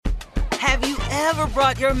Have you ever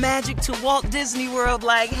brought your magic to Walt Disney World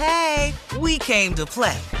like, hey, we came to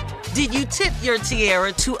play? Did you tip your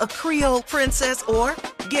tiara to a Creole princess or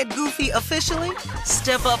get goofy officially?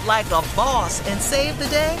 Step up like a boss and save the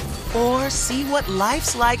day? Or see what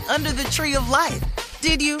life's like under the tree of life?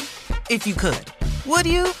 Did you? If you could. Would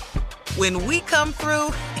you? When we come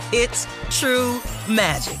through, it's true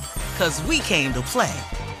magic. 'Cause we came to play.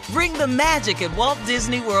 Bring the magic at Walt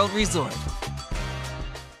Disney World Resort.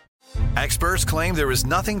 Experts claim there is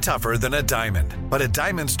nothing tougher than a diamond. But at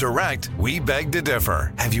Diamonds Direct, we beg to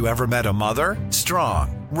differ. Have you ever met a mother?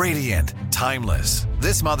 Strong, radiant, timeless.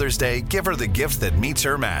 This Mother's Day, give her the gift that meets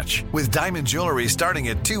her match. With diamond jewelry starting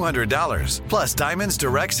at $200. Plus Diamonds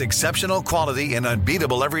Direct's exceptional quality and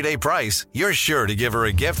unbeatable everyday price, you're sure to give her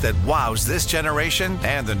a gift that wows this generation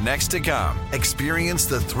and the next to come. Experience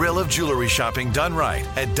the thrill of jewelry shopping done right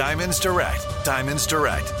at Diamonds Direct. Diamonds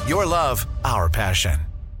Direct. Your love, our passion.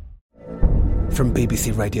 From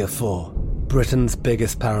BBC Radio 4, Britain's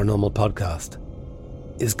biggest paranormal podcast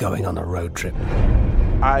is going on a road trip.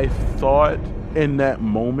 I thought in that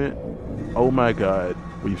moment, oh my God,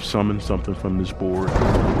 we've summoned something from this board.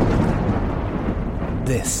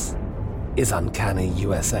 This is Uncanny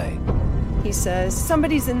USA. He says,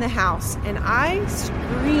 somebody's in the house, and I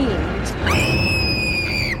screamed.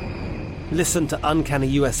 Listen to Uncanny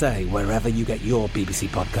USA wherever you get your BBC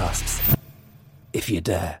podcasts, if you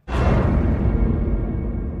dare.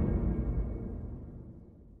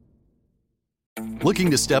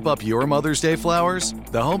 Looking to step up your Mother's Day flowers?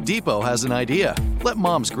 The Home Depot has an idea. Let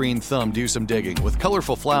Mom's green thumb do some digging with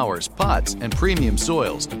colorful flowers, pots, and premium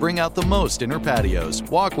soils to bring out the most in her patios,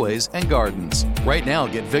 walkways, and gardens. Right now,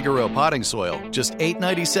 get Vigoro potting soil, just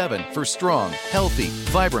 $8.97 for strong, healthy,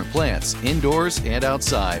 vibrant plants indoors and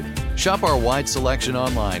outside. Shop our wide selection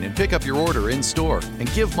online and pick up your order in-store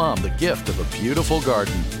and give Mom the gift of a beautiful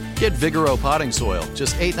garden. Get Vigoro potting soil,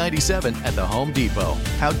 just $8.97 at the Home Depot.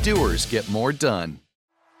 How doers get more done.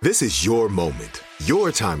 This is your moment,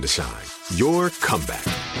 your time to shine, your comeback.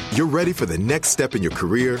 You're ready for the next step in your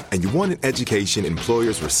career, and you want an education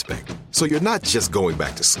employers respect. So you're not just going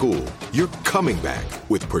back to school, you're coming back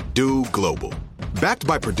with Purdue Global. Backed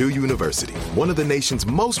by Purdue University, one of the nation's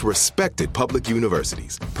most respected public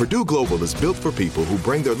universities, Purdue Global is built for people who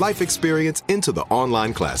bring their life experience into the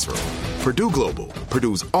online classroom. Purdue Global,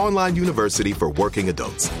 Purdue's online university for working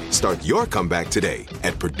adults. Start your comeback today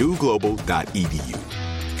at purdueglobal.edu.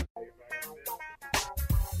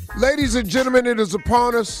 Ladies and gentlemen, it is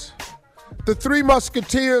upon us. The Three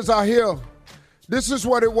Musketeers are here. This is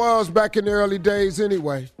what it was back in the early days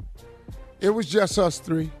anyway. It was just us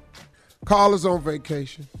three. Carla's on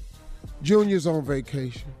vacation. Junior's on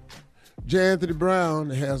vacation. J. Anthony Brown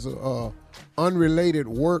has a unrelated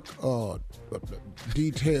work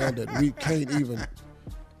detail that we can't even,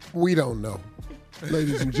 we don't know.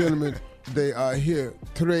 Ladies and gentlemen, they are here.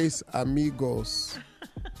 Tres amigos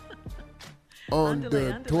on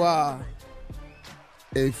the toit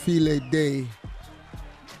et file de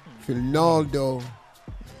Finaldo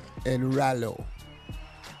and Rallo.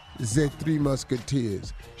 The Three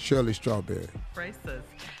Musketeers. Shirley Strawberry. Braces.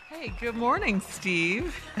 Hey, good morning,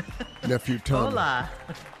 Steve. Nephew Tommy. Hola.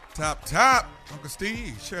 Top. Uncle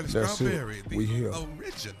Steve, Shirley That's Strawberry, it. the We here.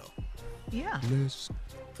 original. Yeah. Let's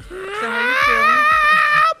So how you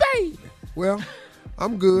feeling? baby. Well,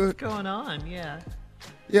 I'm good. What's going on? Yeah.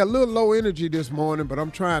 Yeah, a little low energy this morning, but I'm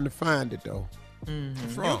trying to find it though.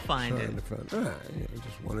 Mm-hmm. You'll find it.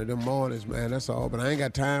 Just one of them mornings, man. That's all. But I ain't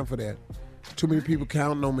got time for that. Too many people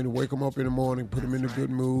counting on me to wake them up in the morning, put them in a good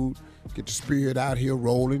mood, get the spirit out here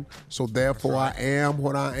rolling. So therefore, I am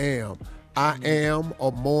what I am. I am a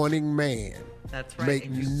morning man. That's right. Make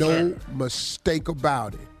no mistake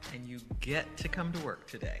about it. And you get to come to work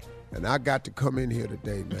today. And I got to come in here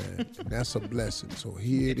today, man. And that's a blessing. So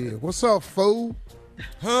here it is. What's up, fool?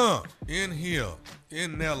 In here.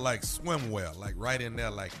 In there like swimwear. Like right in there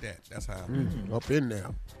like that. That's how I'm Up in there.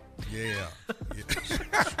 Yeah.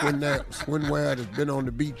 Swimwear that's been on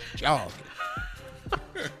the beach jogging.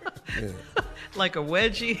 Yeah. Like a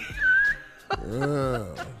wedgie.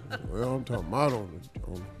 Well, I'm talking about on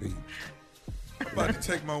the beach. I'm about to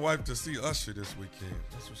take my wife to see Usher this weekend.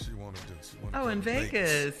 That's what she want to do. She wanna go In to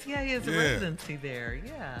Vegas. Yeah, he has a residency there.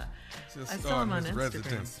 Yeah. Just I saw him on his Instagram.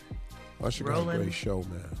 residency. Usher got a great show,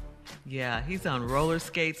 man. Yeah, he's on roller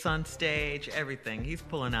skates on stage, everything. He's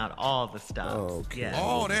pulling out all the stops. Oh, okay. Yes.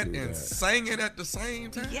 All that and singing at the same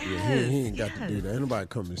time? Yes. Yeah, he ain't got to do that. Ain't nobody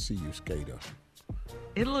come to see you skate, Usher.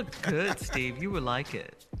 It looked good, Steve. You would like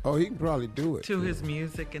it. Oh, he can probably do it. To his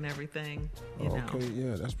music and everything, you know. Okay,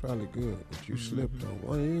 yeah, that's probably good. But you slipped, though.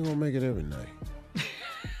 Well, you ain't going to make it every night.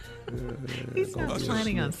 He's not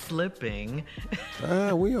planning on slipping.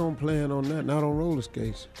 We don't plan on that. Not on roller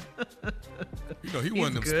skates. You know, he one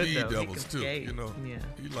of them good, speed though. devils too. Skate. You know, Yeah.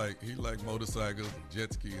 he like motorcycles and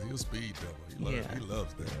jet skis. He's a speed devil. He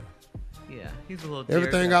loves that. Yeah, he's a little.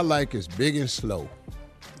 Everything I like is big and slow.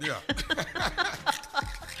 Yeah.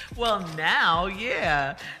 Well, now,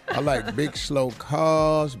 yeah. I like big slow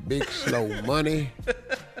cars, big slow money,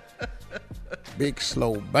 big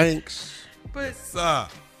slow banks. But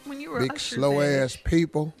when you were big Usher's slow age ass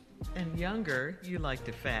people. and younger, you liked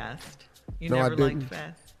to fast. You No, I never liked didn't.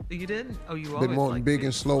 fast. You didn't? Oh, you Been always wanting liked big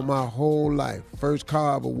and slow my whole life. First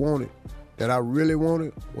car I ever wanted that I really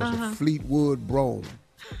wanted was a Fleetwood Brougham.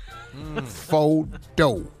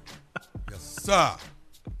 4-door. Yes, sir.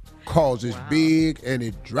 Cause it's big and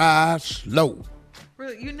it drives slow.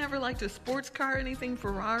 Really? You never liked a sports car, anything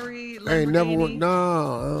Ferrari, Lamborghini? I ain't never want, I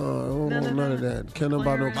don't want none of that. Can't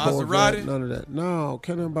about no McLaren? Corvette, none of that. No,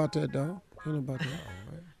 can't about that, dog. Can't about that.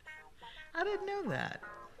 I didn't know that.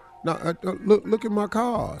 No, look at my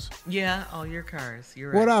cars. Yeah, all your cars.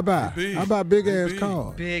 You're What right. I buy? Big. I buy big ass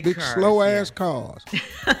cars. Big cars, slow yeah. ass cars.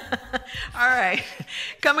 All right.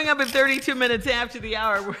 Coming up in 32 minutes after the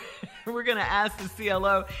hour, we're going to ask the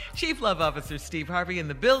CLO, Chief Love Officer Steve Harvey, in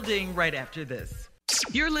the building right after this.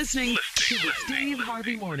 You're listening to the Steve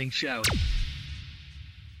Harvey Morning Show.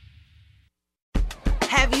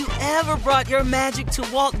 Have you ever brought your magic to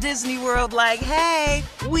Walt Disney World like, hey,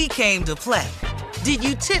 we came to play? Did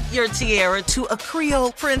you tip your tiara to a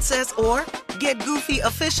Creole princess or get goofy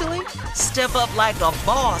officially? Step up like a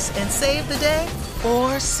boss and save the day?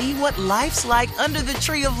 Or see what life's like under the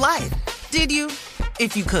tree of life? Did you?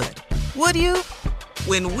 If you could. Would you?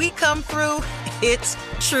 When we come through, it's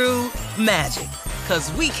true magic.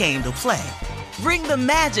 'Cause we came to play. Bring the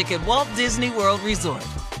magic at Walt Disney World Resort.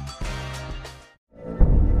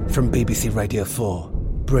 From BBC Radio 4,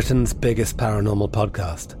 Britain's biggest paranormal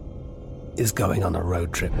podcast is going on a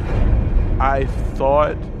road trip. I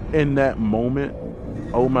thought in that moment,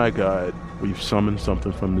 oh my God, we've summoned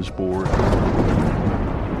something from this board.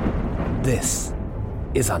 This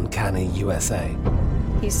is Uncanny USA.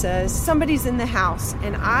 He says, somebody's in the house,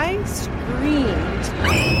 and I screamed.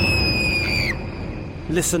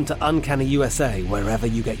 Listen to Uncanny USA wherever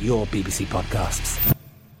you get your BBC podcasts,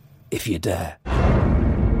 if you dare.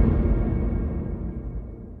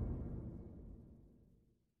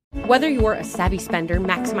 Whether you're a savvy spender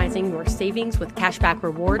maximizing your savings with cashback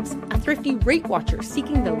rewards, a thrifty rate watcher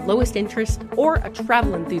seeking the lowest interest, or a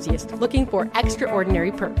travel enthusiast looking for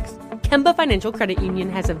extraordinary perks, Kemba Financial Credit Union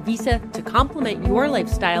has a visa to complement your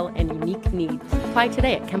lifestyle and unique needs. Apply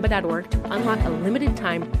today at Kemba.org to unlock a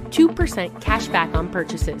limited-time 2% cash back on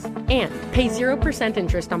purchases and pay 0%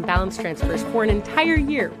 interest on balance transfers for an entire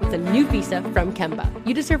year with a new visa from Kemba.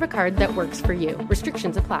 You deserve a card that works for you.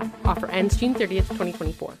 Restrictions apply. Offer ends June 30th,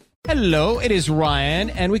 2024. Hello, it is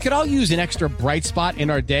Ryan, and we could all use an extra bright spot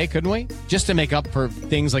in our day, couldn't we? Just to make up for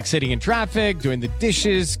things like sitting in traffic, doing the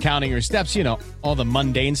dishes, counting your steps, you know, all the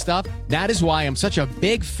mundane stuff. That is why I'm such a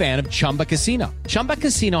big fan of Chumba Casino. Chumba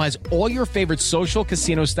Casino has all your favorite social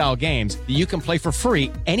casino-style games that you can play for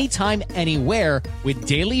free anytime, anywhere with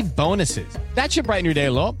daily bonuses. That should brighten your day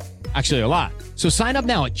a little. Actually, a lot. So sign up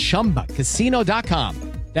now at ChumbaCasino.com.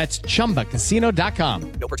 That's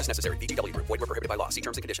ChumbaCasino.com. No purchase necessary. VGW Group. Void where prohibited by law. See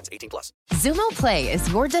terms and conditions. 18+. Xumo Play is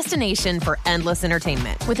your destination for endless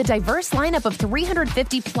entertainment. With a diverse lineup of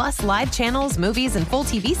 350-plus live channels, movies, and full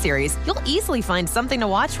TV series, you'll easily find something to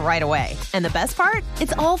watch right away. And the best part?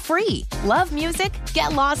 It's all free. Love music?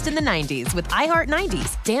 Get lost in the 90s with iHeart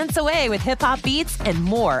 90s. Dance away with hip-hop beats and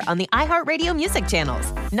more on the iHeartRadio music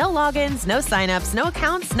channels. No logins, no signups, no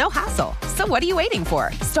accounts, no hassle. So what are you waiting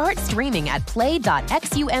for? Start streaming at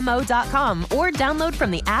play.xumo.com or download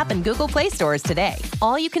from the app and Google Play stores today.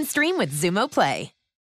 All you can stream with Xumo Play.